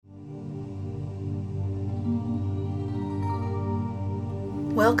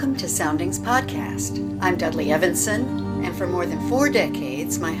Welcome to Soundings Podcast. I'm Dudley Evanson, and for more than 4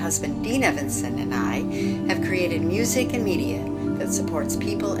 decades, my husband Dean Evanson and I have created music and media that supports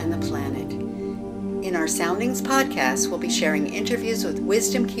people and the planet. In our Soundings Podcast, we'll be sharing interviews with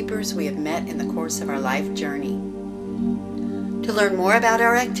wisdom keepers we have met in the course of our life journey. To learn more about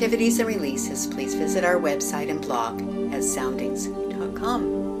our activities and releases, please visit our website and blog at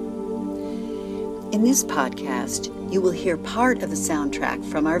soundings.com. In this podcast, you will hear part of the soundtrack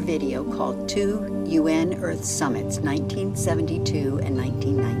from our video called 2 UN Earth Summits, 1972 and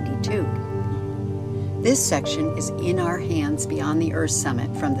 1992. This section is In Our Hands Beyond the Earth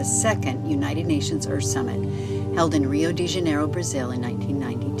Summit from the second United Nations Earth Summit, held in Rio de Janeiro, Brazil in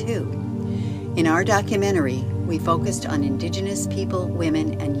 1992. In our documentary, we focused on indigenous people,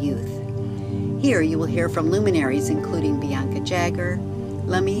 women, and youth. Here you will hear from luminaries including Bianca Jagger,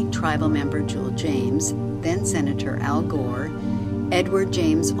 Lummi tribal member Jewell James, then Senator Al Gore,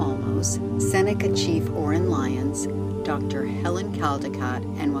 James Olmos, Seneca Chief Oren Lyons, Dr. Helen Caldecott,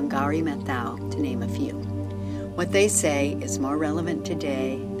 and Wangari Maathai, to name a few. What they say is more relevant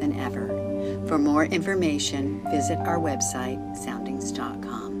today than ever. For more information, visit our website,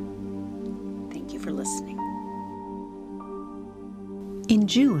 soundings.com. Thank you for listening. In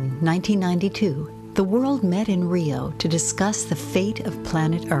June 1992, the world met in Rio to discuss the fate of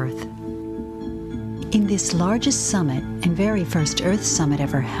planet Earth. In this largest summit and very first Earth Summit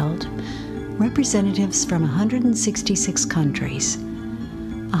ever held, representatives from 166 countries,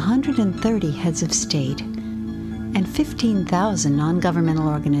 130 heads of state, and 15,000 non-governmental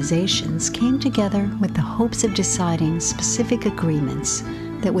organizations came together with the hopes of deciding specific agreements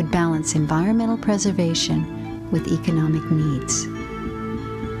that would balance environmental preservation with economic needs.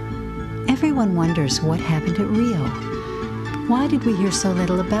 Everyone wonders what happened at Rio. Why did we hear so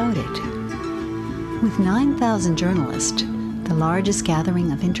little about it? With 9,000 journalists, the largest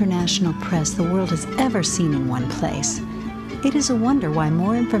gathering of international press the world has ever seen in one place, it is a wonder why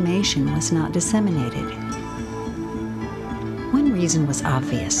more information was not disseminated. One reason was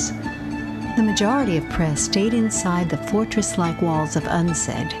obvious. The majority of press stayed inside the fortress-like walls of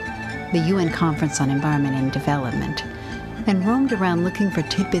UNCED, the UN Conference on Environment and Development, and roamed around looking for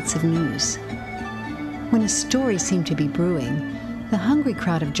tidbits of news. When a story seemed to be brewing, the hungry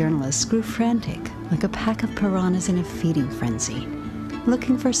crowd of journalists grew frantic, like a pack of piranhas in a feeding frenzy,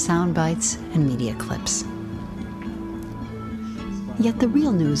 looking for sound bites and media clips. Yet the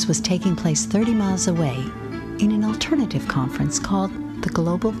real news was taking place 30 miles away in an alternative conference called the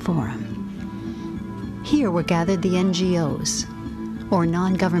Global Forum. Here were gathered the NGOs, or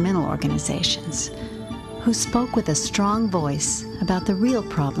non-governmental organizations, who spoke with a strong voice about the real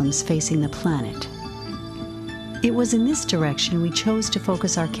problems facing the planet. It was in this direction we chose to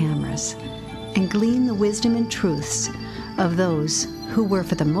focus our cameras and glean the wisdom and truths of those who were,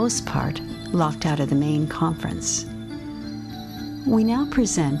 for the most part, locked out of the main conference. We now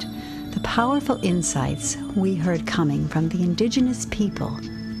present the powerful insights we heard coming from the indigenous people,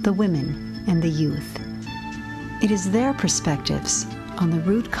 the women, and the youth. It is their perspectives on the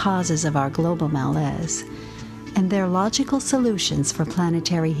root causes of our global malaise and their logical solutions for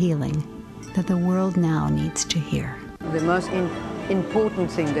planetary healing that the world now needs to hear. The most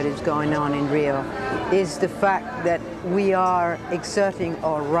important thing that is going on in Rio is the fact that we are exerting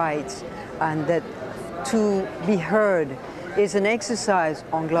our rights, and that to be heard is an exercise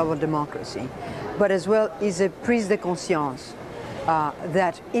on global democracy, but as well is a prise de conscience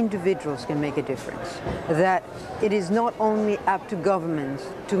that individuals can make a difference, that it is not only up to governments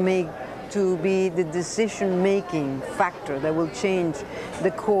to be the decision-making factor that will change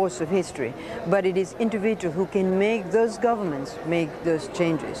the course of history, but it is individuals who can make those governments make those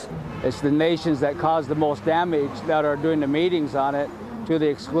changes. It's the nations that cause the most damage that are doing the meetings on it, to the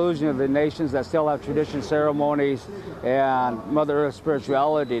exclusion of the nations that still have tradition ceremonies and Mother Earth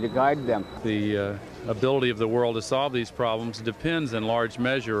spirituality to guide them. The ability of the world to solve these problems depends in large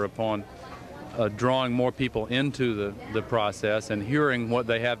measure upon drawing more people into the process and hearing what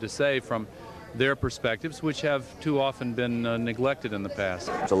they have to say from their perspectives, which have too often been neglected in the past.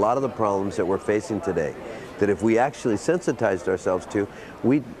 There's a lot of the problems that we're facing today that if we actually sensitized ourselves to,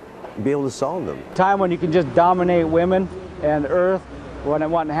 we'd be able to solve them. Time when you can just dominate women and Earth, when it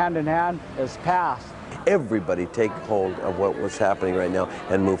went hand in hand, is past. Everybody take hold of what was happening right now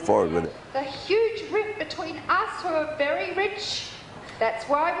and move forward with it. The huge rift between us who are very rich, that's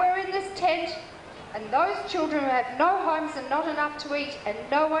why we're in this tent, and those children who have no homes and not enough to eat and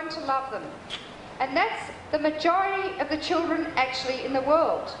no one to love them. And that's the majority of the children actually in the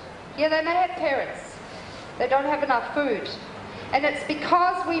world. Yeah, they may have parents, they don't have enough food. And it's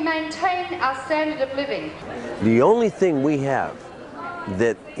because we maintain our standard of living. The only thing we have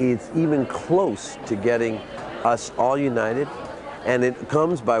that it's even close to getting us all united, and it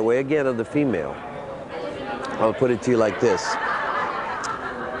comes by way, again, of the female. I'll put it to you like this.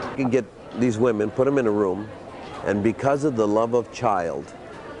 You can get these women, put them in a room, and because of the love of child,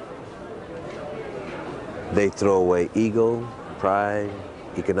 they throw away ego, pride,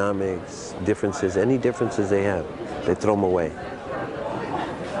 economics, differences, any differences they have, they throw them away.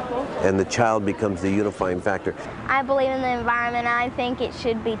 And the child becomes the unifying factor. I believe in the environment, and I think it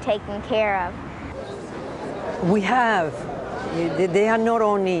should be taken care of. We have. They are not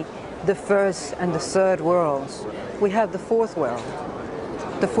only the first and the third worlds. We have the fourth world.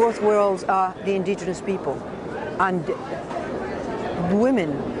 The fourth worlds are the indigenous people and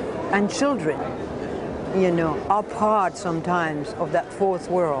women and children, you know, are part sometimes of that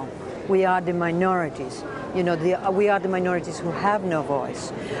fourth world. We are the minorities. You know, we are the minorities who have no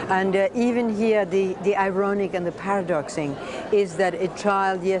voice. And even here, the ironic and the paradoxing is that a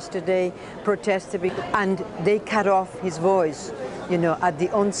child yesterday protested and they cut off his voice, you know, at the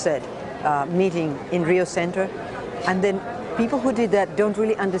onset meeting in Rio Center. And then people who did that don't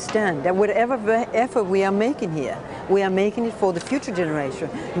really understand that whatever effort we are making here, we are making it for the future generation.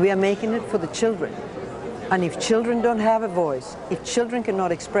 We are making it for the children. And if children don't have a voice, if children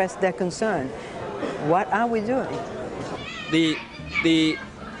cannot express their concern, what are we doing?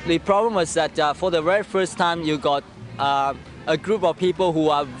 The problem was that for the very first time you got a group of people who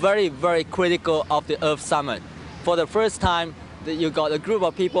are very, very critical of the Earth Summit. For the first time you got a group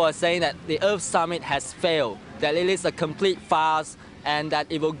of people who are saying that the Earth Summit has failed, that it is a complete farce, and that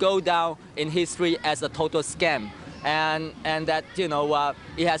it will go down in history as a total scam. And that, you know,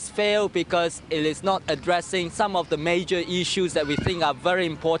 it has failed because it is not addressing some of the major issues that we think are very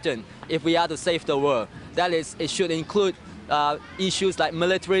important if we are to save the world. That is, it should include issues like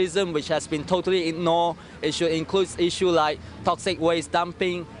militarism, which has been totally ignored. It should include issues like toxic waste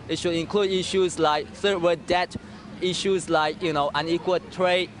dumping. It should include issues like third world debt, issues like, you know, unequal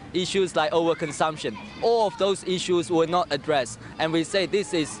trade, issues like overconsumption. All of those issues were not addressed. And we say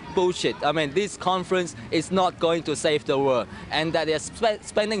this is bullshit. I mean, this conference is not going to save the world. And that they're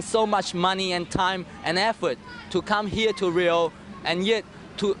spending so much money and time and effort to come here to Rio, and yet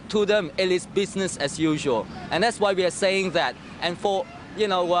to them it is business as usual. And that's why we are saying that. And for, you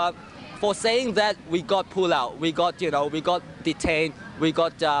know, for saying that, we got pulled out. We got, you know, we got detained. We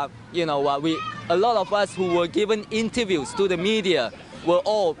got, you know, a lot of us who were given interviews to the media were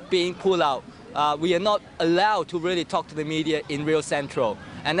all being pulled out. We are not allowed to really talk to the media in Rio Central.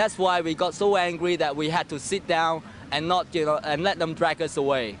 And that's why we got so angry that we had to sit down and not, you know, and let them drag us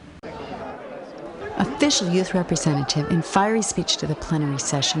away. Official youth representative in fiery speech to the plenary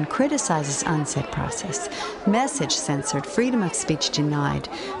session criticizes onset process. Message censored, freedom of speech denied,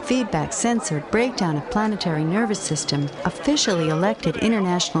 feedback censored, breakdown of planetary nervous system, officially elected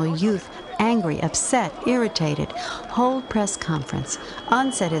international youth angry, upset, irritated, hold press conference.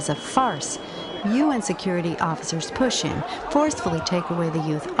 Onset is a farce. UN security officers push in, forcefully take away the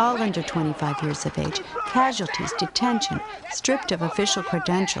youth, all under 25 years of age. Casualties, detention, stripped of official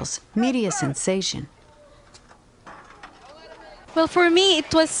credentials, media sensation. Well, for me,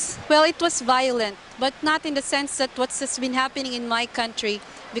 it was violent, but not in the sense that what's been happening in my country.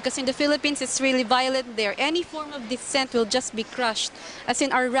 Because in the Philippines, it's really violent there. Any form of dissent will just be crushed. As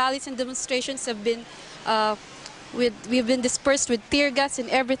in, our rallies and demonstrations have been, we've been dispersed with tear gas and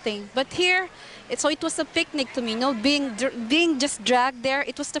everything. But here, so it was a picnic to me, you know, being just dragged there.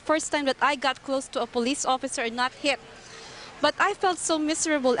 It was the first time that I got close to a police officer and not hit. But I felt so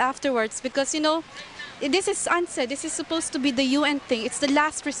miserable afterwards because, you know, this is unsaid. This is supposed to be the UN thing. It's the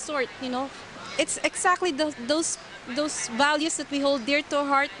last resort, you know. It's exactly those values that we hold dear to our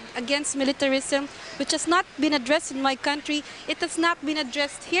heart against militarism, which has not been addressed in my country. It has not been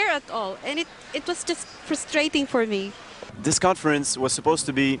addressed here at all. And it was just frustrating for me. This conference was supposed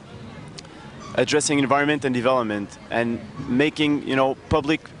to be addressing environment and development and making, you know,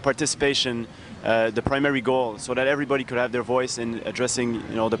 public participation the primary goal, so that everybody could have their voice in addressing,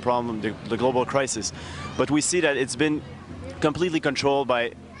 you know, the problem, the global crisis. But we see that it's been completely controlled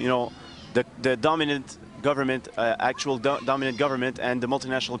by, you know, the dominant government, dominant government, and the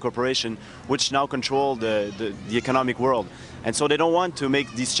multinational corporation, which now control the economic world. And so they don't want to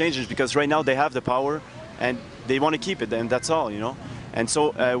make these changes because right now they have the power and they want to keep it, and that's all, you know. And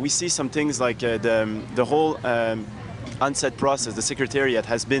so we see some things like the whole onset process. The Secretariat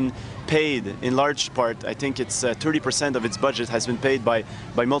has been paid in large part. I think it's 30% of its budget has been paid by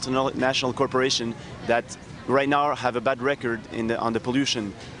multinational corporation that right now have a bad record on the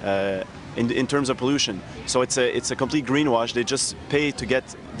pollution, in terms of pollution. So it's a complete greenwash. They just pay to get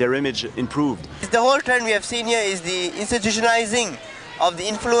their image improved. The whole trend we have seen here is the institutionalizing of the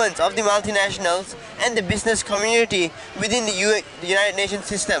influence of the multinationals and the business community within the United Nations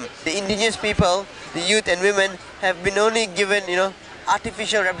system. The indigenous people, the youth and women have been only given,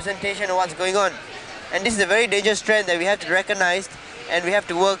 artificial representation of what's going on. And this is a very dangerous trend that we have to recognize and we have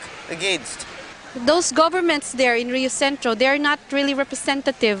to work against. Those governments there in Rio Centro, they are not really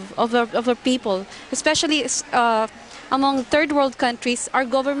representative of our people, especially among third world countries. Our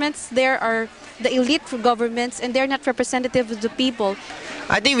governments there are the elite governments and they're not representative of the people.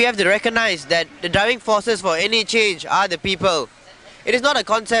 I think we have to recognize that the driving forces for any change are the people. It is not a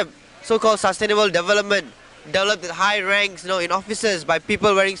concept, so-called sustainable development, developed at high ranks, in offices by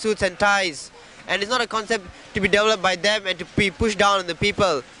people wearing suits and ties. And it's not a concept to be developed by them and to be pushed down on the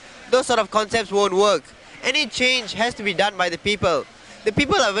people. Those sort of concepts won't work. Any change has to be done by the people. The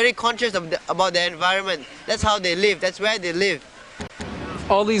people are very conscious about their environment. That's how they live. That's where they live.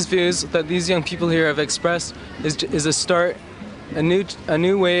 All these views that these young people here have expressed is a start, a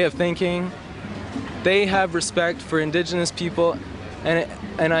new way of thinking. They have respect for indigenous people,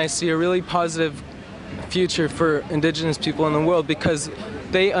 and I see a really positive future for indigenous people in the world because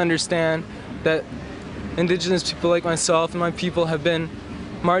they understand that indigenous people like myself and my people have been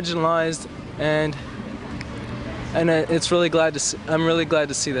marginalized, and it's really I'm really glad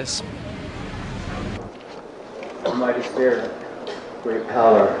to see this. Almighty Spirit, great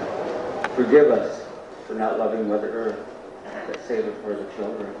power, forgive us for not loving Mother Earth, but save it for the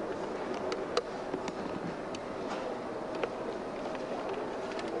children.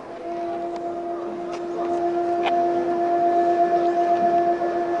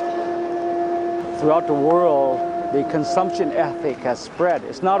 Throughout the world, the consumption ethic has spread.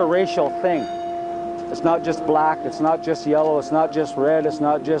 It's not a racial thing. It's not just black, it's not just yellow, it's not just red, it's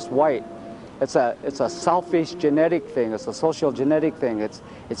not just white. It's a selfish genetic thing, it's a social genetic thing. It's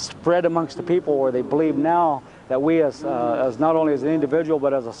spread amongst the people where they believe now that we as not only as an individual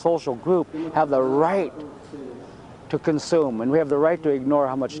but as a social group have the right to consume, and we have the right to ignore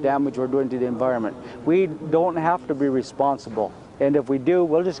how much damage we're doing to the environment. We don't have to be responsible, and if we do,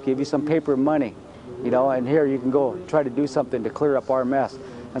 we'll just give you some paper money. And here you can go try to do something to clear up our mess.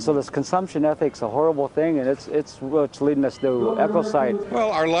 And so this consumption ethic's a horrible thing, and it's what's leading us to ecocide. Well,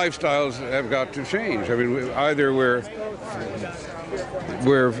 our lifestyles have got to change. I mean, either we're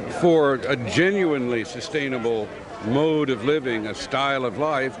for a genuinely sustainable mode of living, a style of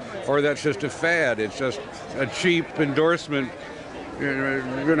life, or that's just a fad. It's just a cheap endorsement,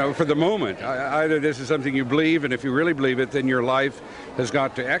 for the moment. Either this is something you believe, and if you really believe it, then your life has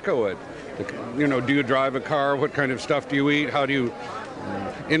got to echo it. Do you drive a car? What kind of stuff do you eat? How do you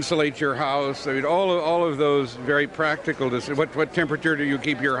insulate your house? I mean, all of those very practical. What temperature do you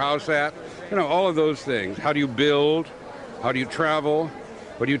keep your house at? All of those things. How do you build? How do you travel?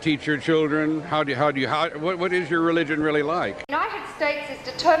 What do you teach your children? What is your religion really like? The United States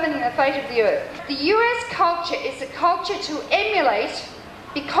is determining the fate of the earth. The US culture is a culture to emulate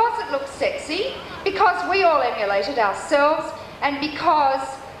because it looks sexy, because we all emulate it ourselves, and because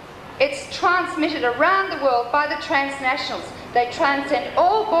it's transmitted around the world by the transnationals. They transcend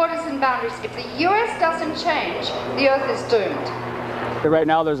all borders and boundaries. If the US doesn't change, the earth is doomed. Right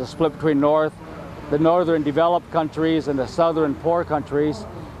now there's a split between the northern developed countries and the southern poor countries,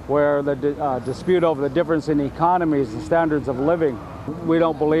 where the dispute over the difference in economies and standards of living. We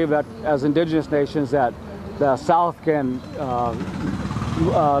don't believe that as indigenous nations that the South can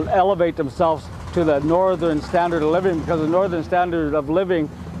elevate themselves to the northern standard of living, because the northern standard of living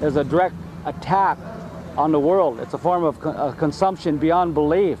is a direct attack on the world. It's a form of consumption beyond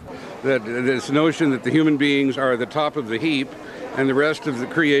belief. That this notion that the human beings are the top of the heap and the rest of the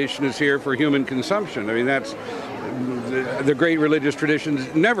creation is here for human consumption. I mean, that's the great religious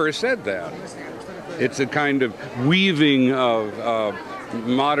traditions never said that. It's a kind of weaving of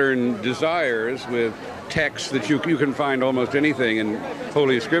modern desires with texts that you can find almost anything in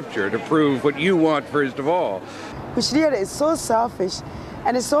Holy Scripture to prove what you want first of all. Which really is so selfish,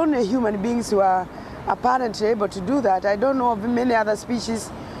 and it's only human beings who are apparently able to do that. I don't know of many other species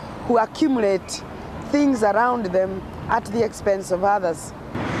who accumulate things around them at the expense of others.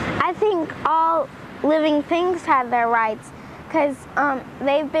 I think all living things have their rights because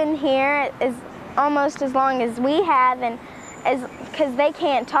they've been here almost as long as we have, and because they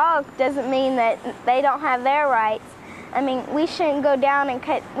can't talk doesn't mean that they don't have their rights. I mean, we shouldn't go down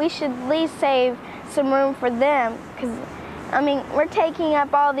and we should at least save some room for them, because I mean, we're taking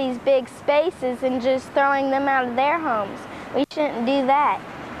up all these big spaces and just throwing them out of their homes. We shouldn't do that.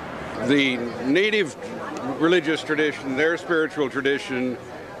 The native religious tradition, their spiritual tradition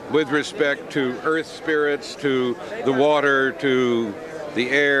with respect to earth spirits, to the water, to the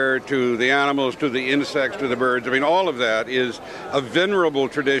air, to the animals, to the insects, to the birds. I mean, all of that is a venerable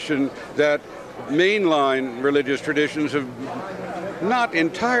tradition that mainline religious traditions have not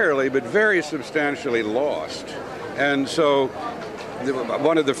entirely, but very substantially lost. And so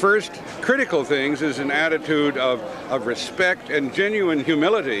one of the first critical things is an attitude of respect and genuine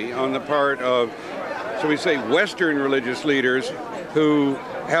humility on the part of, so we say, Western religious leaders who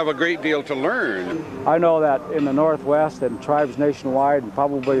have a great deal to learn. I know that in the Northwest and tribes nationwide and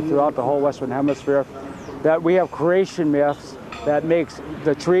probably throughout the whole Western Hemisphere, that we have creation myths that makes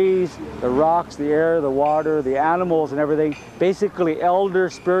the trees, the rocks, the air, the water, the animals and everything basically elder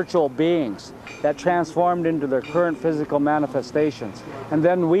spiritual beings that transformed into their current physical manifestations. And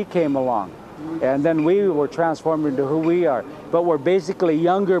then we came along, and then we were transformed into who we are. But we're basically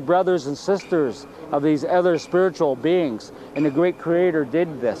younger brothers and sisters of these other spiritual beings, and the great Creator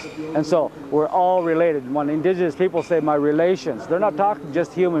did this. And so we're all related. When indigenous people say my relations, they're not talking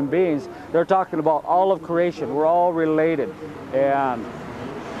just human beings, they're talking about all of creation. We're all related. And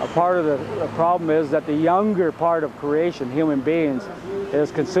a part of the problem is that the younger part of creation, human beings,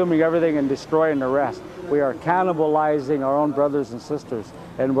 is consuming everything and destroying the rest. We are cannibalizing our own brothers and sisters,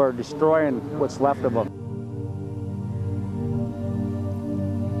 and we're destroying what's left of them.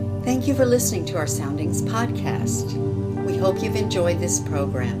 Thank you for listening to our Soundings podcast. We hope you've enjoyed this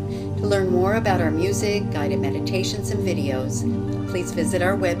program. To learn more about our music, guided meditations, and videos, please visit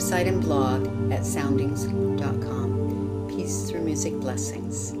our website and blog at soundings.com. Peace through music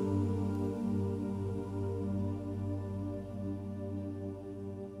blessings.